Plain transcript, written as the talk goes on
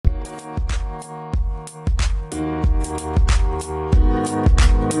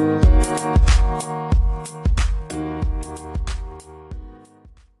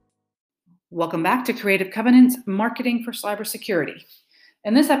Welcome back to Creative Covenant's Marketing for Cybersecurity.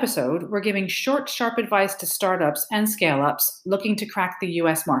 In this episode, we're giving short, sharp advice to startups and scale-ups looking to crack the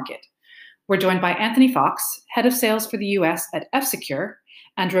US market. We're joined by Anthony Fox, Head of Sales for the US at F-Secure,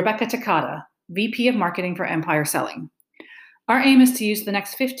 and Rebecca Takada, VP of Marketing for Empire Selling. Our aim is to use the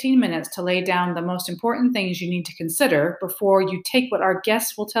next 15 minutes to lay down the most important things you need to consider before you take what our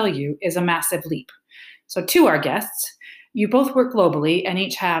guests will tell you is a massive leap. So to our guests, you both work globally and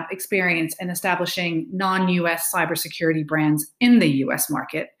each have experience in establishing non-US cybersecurity brands in the US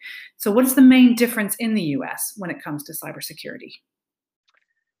market. So what is the main difference in the US when it comes to cybersecurity?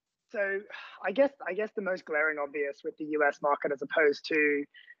 So I guess the most glaring obvious with the US market as opposed to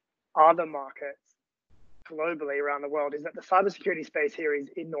other markets globally around the world is that the cybersecurity space here is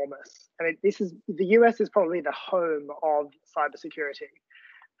enormous. I mean, the US is probably the home of cybersecurity.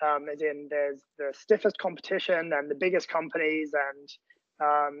 As in there's the stiffest competition and the biggest companies,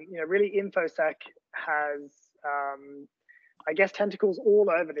 and really InfoSec has I guess tentacles all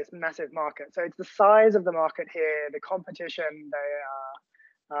over this massive market. So it's the size of the market here, the competition,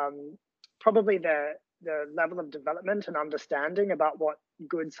 probably the level of development and understanding about what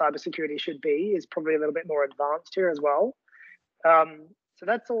good cybersecurity should be is probably a little bit more advanced here as well. So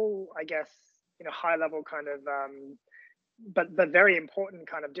that's all, I guess, high level kind of but very important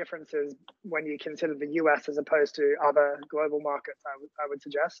kind of differences when you consider the US as opposed to other global markets, I would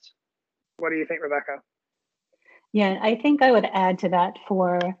suggest. What do you think, Rebecca? Yeah, I think I would add to that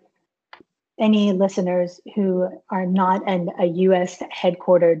for any listeners who are not a US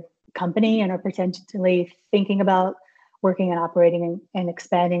headquartered company and are potentially thinking about working and operating and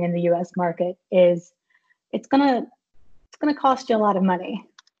expanding in the US market is it's gonna cost you a lot of money.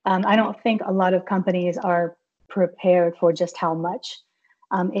 I don't think a lot of companies are prepared for just how much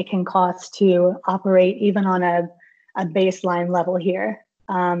it can cost to operate even on a baseline level here.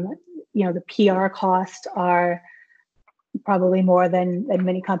 The PR costs are probably more than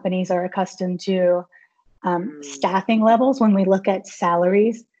many companies are accustomed to. Staffing levels, when we look at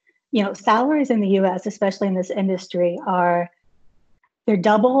salaries, salaries in the US, especially in this industry, they're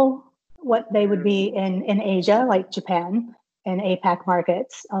double what they would be in Asia, like Japan and APAC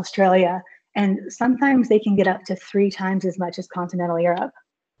markets, Australia. And sometimes they can get up to 3 times as much as continental Europe.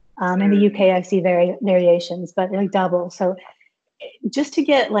 In the UK, I see variations, but like double. So just to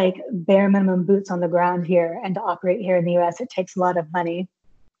get like bare minimum boots on the ground here and to operate here in the US, it takes a lot of money.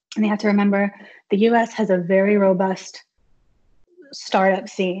 And you have to remember, the US has a very robust startup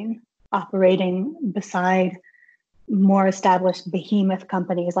scene operating beside more established behemoth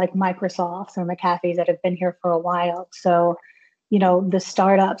companies like Microsoft or McAfee's that have been here for a while. So the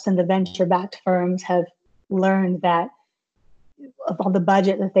startups and the venture-backed firms have learned that of all the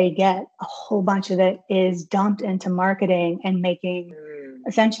budget that they get, a whole bunch of it is dumped into marketing and making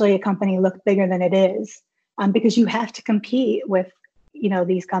essentially a company look bigger than it is, because you have to compete with,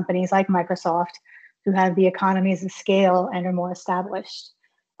 these companies like Microsoft who have the economies of scale and are more established.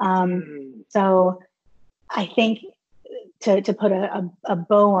 So I think to put a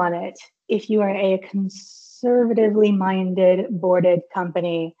bow on it, if you are a conservatively minded, boarded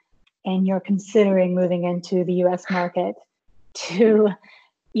company, and you're considering moving into the US market to,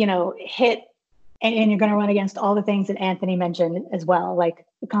 hit, and you're going to run against all the things that Anthony mentioned as well. Like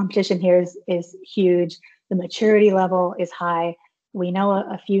the competition here is huge. The maturity level is high. We know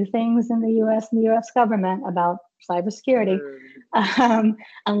a few things in the US and the US government about cybersecurity.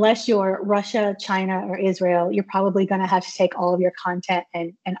 Unless you're Russia, China, or Israel, you're probably going to have to take all of your content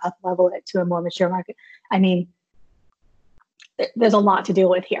and up level it to a more mature market. I mean, there's a lot to deal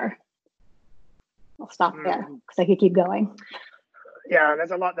with here. I'll stop there because I could keep going. Yeah,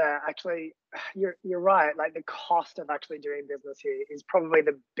 there's a lot there. Actually, you're right. Like the cost of actually doing business here is probably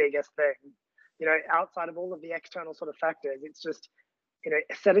the biggest thing. Outside of all of the external sort of factors, it's just,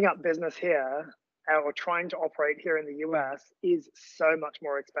 setting up business here or trying to operate here in the US is so much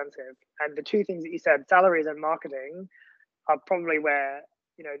more expensive. And the two things that you said, salaries and marketing, are probably where,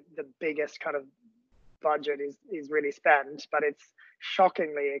 the biggest kind of budget is really spent, but it's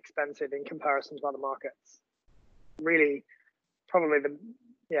shockingly expensive in comparison to other markets. Really, probably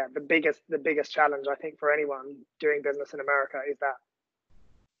the biggest challenge, I think, for anyone doing business in America is that.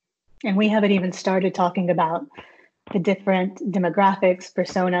 And we haven't even started talking about the different demographics,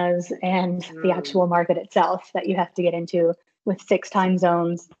 personas, and the actual market itself that you have to get into with 6 time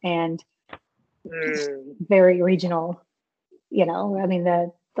zones and very regional. I mean,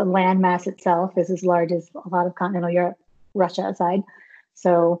 the land mass itself is as large as a lot of continental Europe, Russia aside.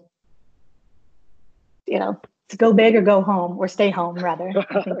 So, to go big or go home, or stay home rather,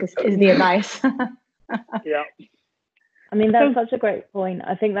 I think is the advice. Yeah. I mean, that's such a great point.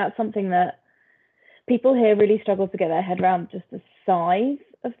 I think that's something that people here really struggle to get their head around just the size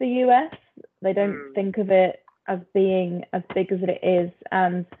of the US. They don't think of it as being as big as it is.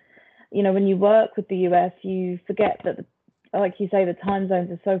 And, you know, when you work with the US, you forget that, like you say, the time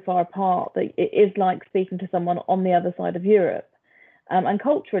zones are so far apart that it is like speaking to someone on the other side of Europe. And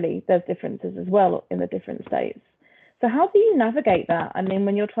culturally, there's differences as well in the different states. So how do you navigate that? I mean,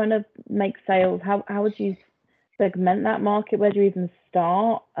 when you're trying to make sales, how would you segment that market? Where do you even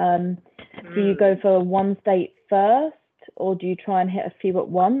start? Do you go for one state first, or do you try and hit a few at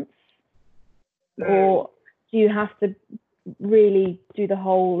once? Or do you have to really do the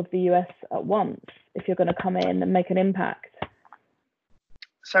whole of the US at once if you're going to come in and make an impact?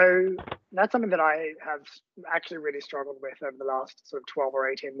 So that's something that I have actually really struggled with over the last sort of 12 or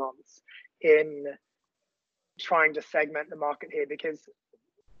 18 months in trying to segment the market here, because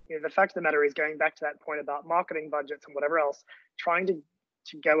you know, the fact of the matter is, going back to that point about marketing budgets and whatever else, trying to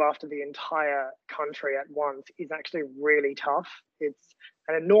go after the entire country at once is actually really tough. It's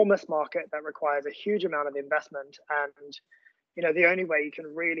an enormous market that requires a huge amount of investment, and you know, the only way you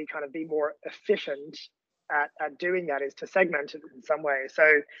can really kind of be more efficient at doing that is to segment it in some way.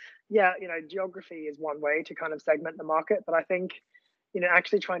 So yeah, you know, geography is one way to kind of segment the market, but I think, you know,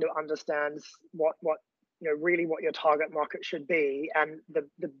 actually trying to understand what you know, really what your target market should be, and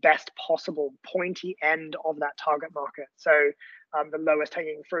the best possible pointy end of that target market. So the lowest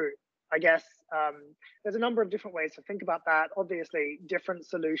hanging fruit, I guess. There's a number of different ways to think about that. Obviously, different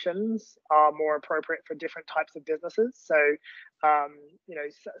solutions are more appropriate for different types of businesses. So, you know,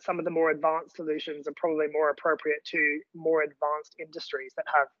 some of the more advanced solutions are probably more appropriate to more advanced industries that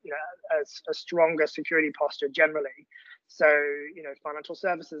have, you know, a stronger security posture generally. So, you know, financial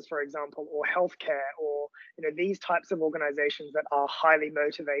services, for example, or healthcare, or, you know, these types of organizations that are highly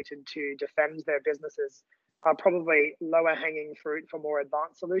motivated to defend their businesses are probably lower hanging fruit for more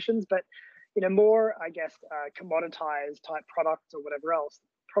advanced solutions. But, you know, more, I guess, commoditized type products or whatever else,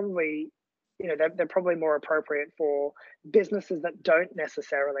 probably, you know, they're probably more appropriate for businesses that don't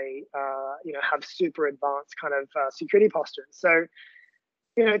necessarily, you know, have super advanced kind of security postures. So,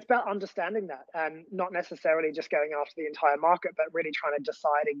 you know, it's about understanding that and not necessarily just going after the entire market, but really trying to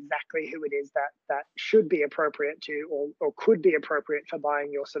decide exactly who it is that should be appropriate to or could be appropriate for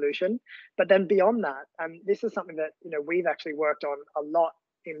buying your solution. But then beyond that, and this is something that, you know, we've actually worked on a lot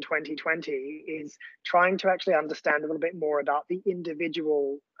in 2020, is trying to actually understand a little bit more about the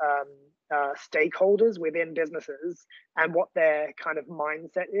individual stakeholders within businesses and what their kind of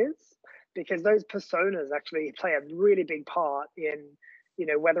mindset is, because those personas actually play a really big part in, you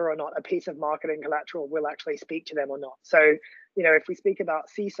know, whether or not a piece of marketing collateral will actually speak to them or not. So, you know, if we speak about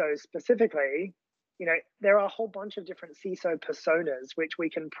CISOs specifically, you know, there are a whole bunch of different CISO personas, which we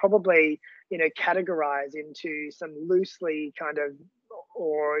can probably, you know, categorize into some loosely kind of,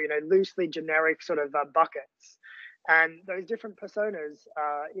 or, you know, loosely generic sort of buckets. And those different personas,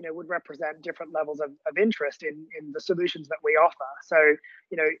 you know, would represent different levels of interest in the solutions that we offer. So,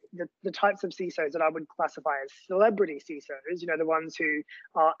 you know, the types of CISOs that I would classify as celebrity CISOs, you know, the ones who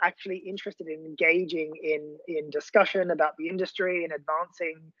are actually interested in engaging in discussion about the industry and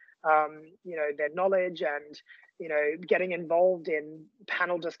advancing, you know, their knowledge and, you know, getting involved in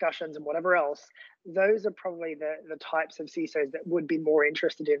panel discussions and whatever else. Those are probably the types of CISOs that would be more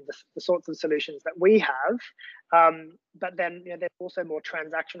interested in the sorts of solutions that we have. But then, you know, there's also more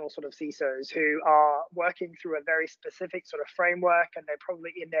transactional sort of CISOs who are working through a very specific sort of framework, and they're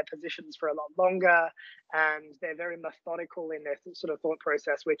probably in their positions for a lot longer, and they're very methodical in their sort of thought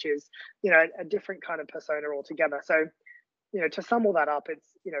process, which is, you know, a different kind of persona altogether. So, you know, to sum all that up, it's,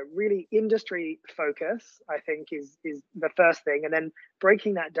 you know, really industry focus, I think, is the first thing. And then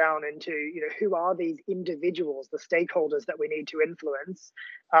breaking that down into, you know, who are these individuals, the stakeholders that we need to influence,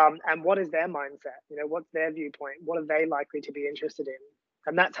 and what is their mindset? You know, what's their viewpoint? What are they likely to be interested in?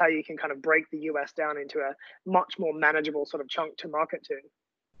 And that's how you can kind of break the US down into a much more manageable sort of chunk to market to.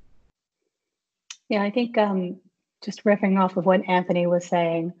 Yeah, I think just riffing off of what Anthony was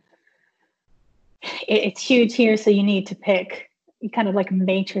saying, it's huge here. So you need to pick, you kind of like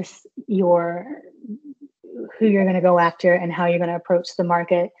matrix who you're going to go after and how you're going to approach the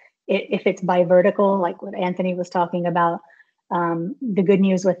market. If it's by vertical, like what Anthony was talking about, the good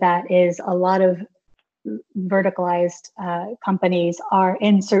news with that is a lot of verticalized companies are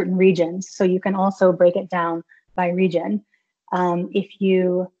in certain regions. So you can also break it down by region. If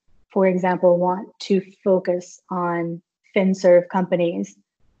you, for example, want to focus on FinServ companies,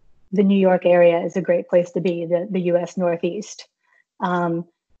 the New York area is a great place to be, the US Northeast. And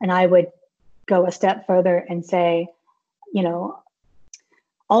I would go a step further and say, you know,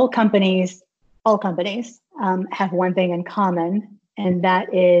 all companies have one thing in common, and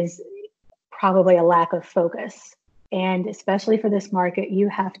that is probably a lack of focus. And especially for this market, you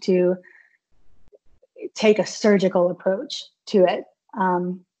have to take a surgical approach to it.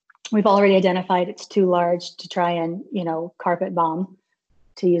 We've already identified it's too large to try and, carpet bomb,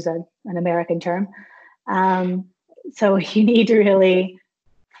 to use an American term. So you need to really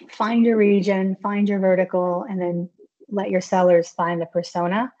find your region, find your vertical, and then let your sellers find the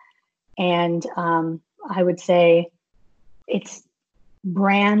persona. And I would say it's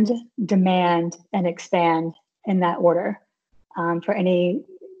brand, demand, and expand in that order. For any,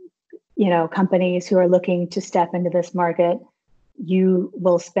 companies who are looking to step into this market, you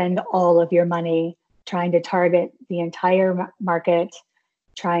will spend all of your money trying to target the entire market,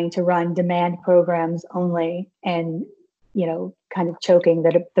 trying to run demand programs only, and kind of choking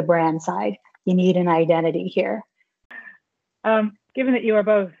the brand side. You need an identity here. Given that you are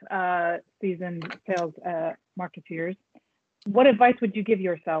both seasoned sales marketeers, what advice would you give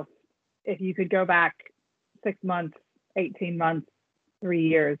yourself if you could go back 6 months, 18 months, 3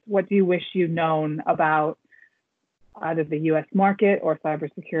 years? What do you wish you'd known about either the U.S. market or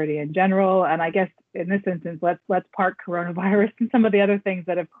cybersecurity in general? And I guess in this instance, let's park coronavirus and some of the other things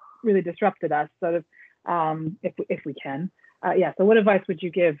that have really disrupted us, sort of, if we can. So what advice would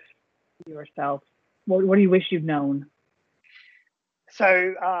you give yourself? What do you wish you'd known?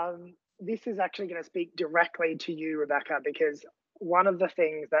 So this is actually going to speak directly to you, Rebecca, because one of the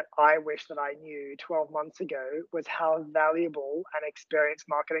things that I wish that I knew 12 months ago was how valuable an experienced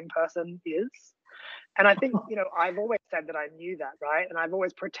marketing person is. And I think, I've always said that I knew that, right? And I've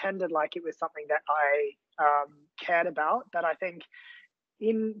always pretended like it was something that I cared about. But I think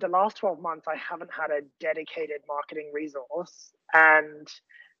in the last 12 months, I haven't had a dedicated marketing resource. And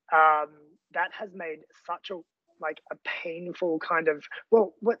that has made such a painful kind of,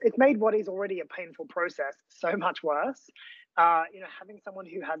 it's made what is already a painful process so much worse. Having someone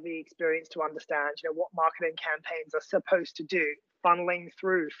who has the experience to understand, what marketing campaigns are supposed to do, funneling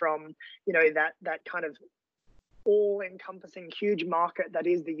through from, that kind of all-encompassing huge market that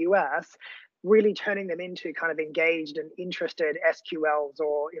is the US, really turning them into kind of engaged and interested SQLs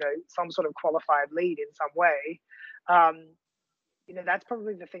or, some sort of qualified lead in some way. That's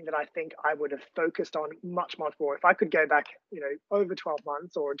probably the thing that I think I would have focused on much, much more. If I could go back, over 12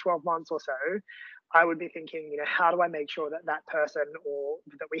 months or 12 months or so, I would be thinking, how do I make sure that that person, or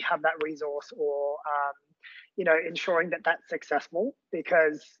that we have that resource, or, ensuring that that's successful,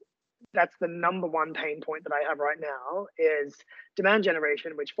 because that's the number one pain point that I have right now is demand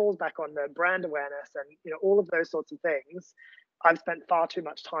generation, which falls back on the brand awareness and, all of those sorts of things. I've spent far too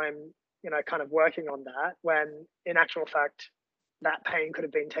much time, kind of working on that, when in actual fact, that pain could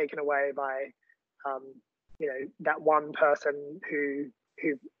have been taken away by, that one person who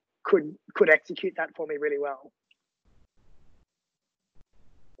could execute that for me really well.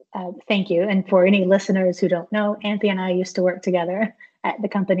 Thank you. And for any listeners who don't know, Anthony and I used to work together at the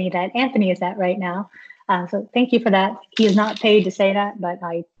company that Anthony is at right now. So thank you for that. He is not paid to say that, but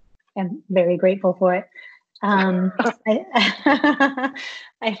I am very grateful for it. I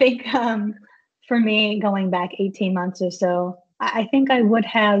think for me, going back 18 months or so, I think I would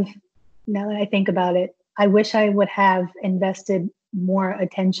have, now that I think about it, I wish I would have invested more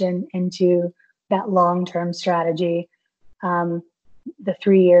attention into that long-term strategy, the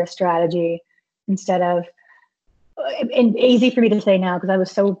 3-year strategy, instead of, and easy for me to say now because I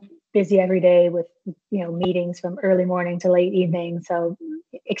was so busy every day with, meetings from early morning to late evening. So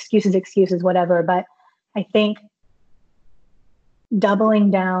excuses, whatever. But I think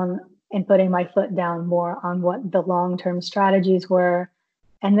doubling down and putting my foot down more on what the long-term strategies were.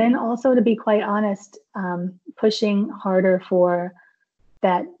 And then also, to be quite honest, pushing harder for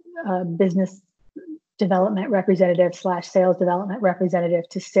that business development representative / sales development representative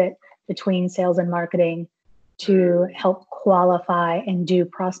to sit between sales and marketing to help qualify and do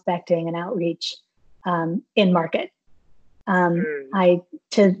prospecting and outreach in market.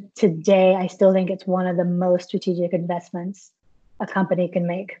 Today, I still think it's one of the most strategic investments a company can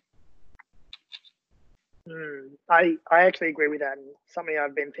make. I actually agree with that. And something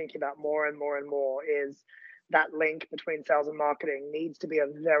I've been thinking about more and more and more is that link between sales and marketing needs to be a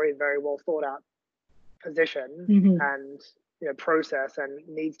very, very well thought out position and process, and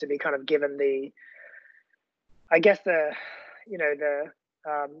needs to be kind of given the, I guess, the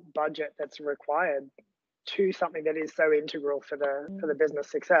budget that's required to something that is so integral for the business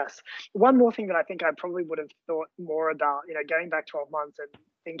success. One more thing that I think I probably would have thought more about, going back 12 months and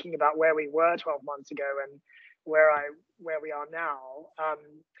thinking about where we were 12 months ago and where we are now.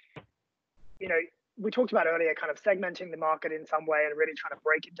 we talked about earlier, kind of segmenting the market in some way and really trying to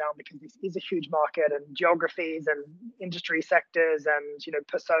break it down, because this is a huge market, and geographies and industry sectors and, you know,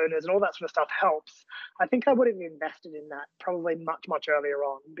 personas and all that sort of stuff helps. I think I would have invested in that probably much earlier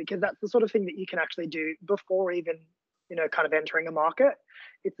on, because that's the sort of thing that you can actually do before even, you know, kind of entering a market.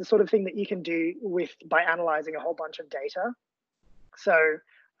 It's the sort of thing that you can do by analyzing a whole bunch of data. So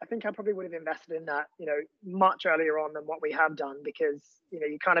I think I probably would have invested in that, you know, much earlier on than what we have done, because, you know,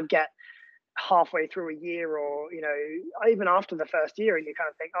 you kind of get halfway through a year, or, you know, even after the first year, and you kind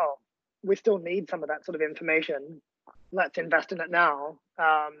of think, oh, we still need some of that sort of information, let's invest in it now.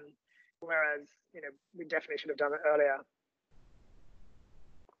 Whereas, you know, we definitely should have done it earlier.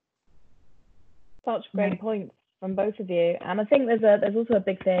 Such great points from both of you. And I think there's also a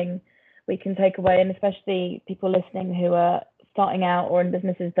big thing we can take away, and especially people listening who are starting out or in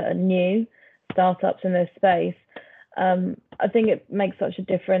businesses that are new, startups in this space. I think it makes such a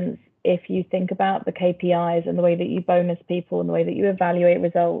difference if you think about the KPIs and the way that you bonus people and the way that you evaluate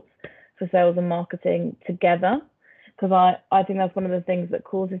results for sales and marketing together. Because I think that's one of the things that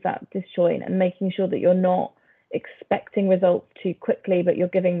causes that disjoint, and making sure that you're not expecting results too quickly, but you're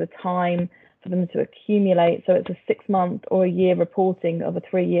giving the time for them to accumulate. So it's a 6-month or a year reporting of a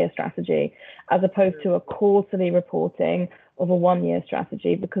 3-year strategy, as opposed to a quarterly reporting of a 1-year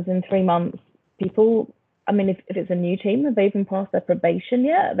strategy. Because in 3 months, people, I mean, if it's a new team, have they even passed their probation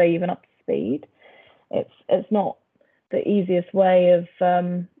yet? Are they even up to speed? It's not the easiest way of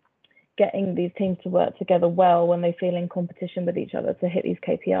getting these teams to work together well when they feel in competition with each other to hit these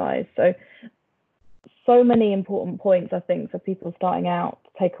KPIs. So many important points, I think, for people starting out to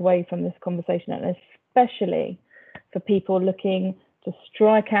take away from this conversation, and especially for people looking to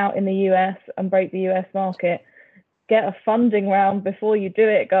strike out in the US and break the US market. Get a funding round before you do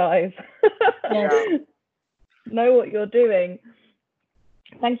it, guys. Yes. Know what you're doing.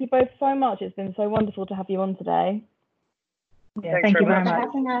 Thank you both so much. It's been so wonderful to have you on today. Yeah, thank you very much for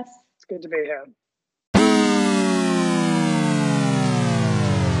having us. It's good to be here.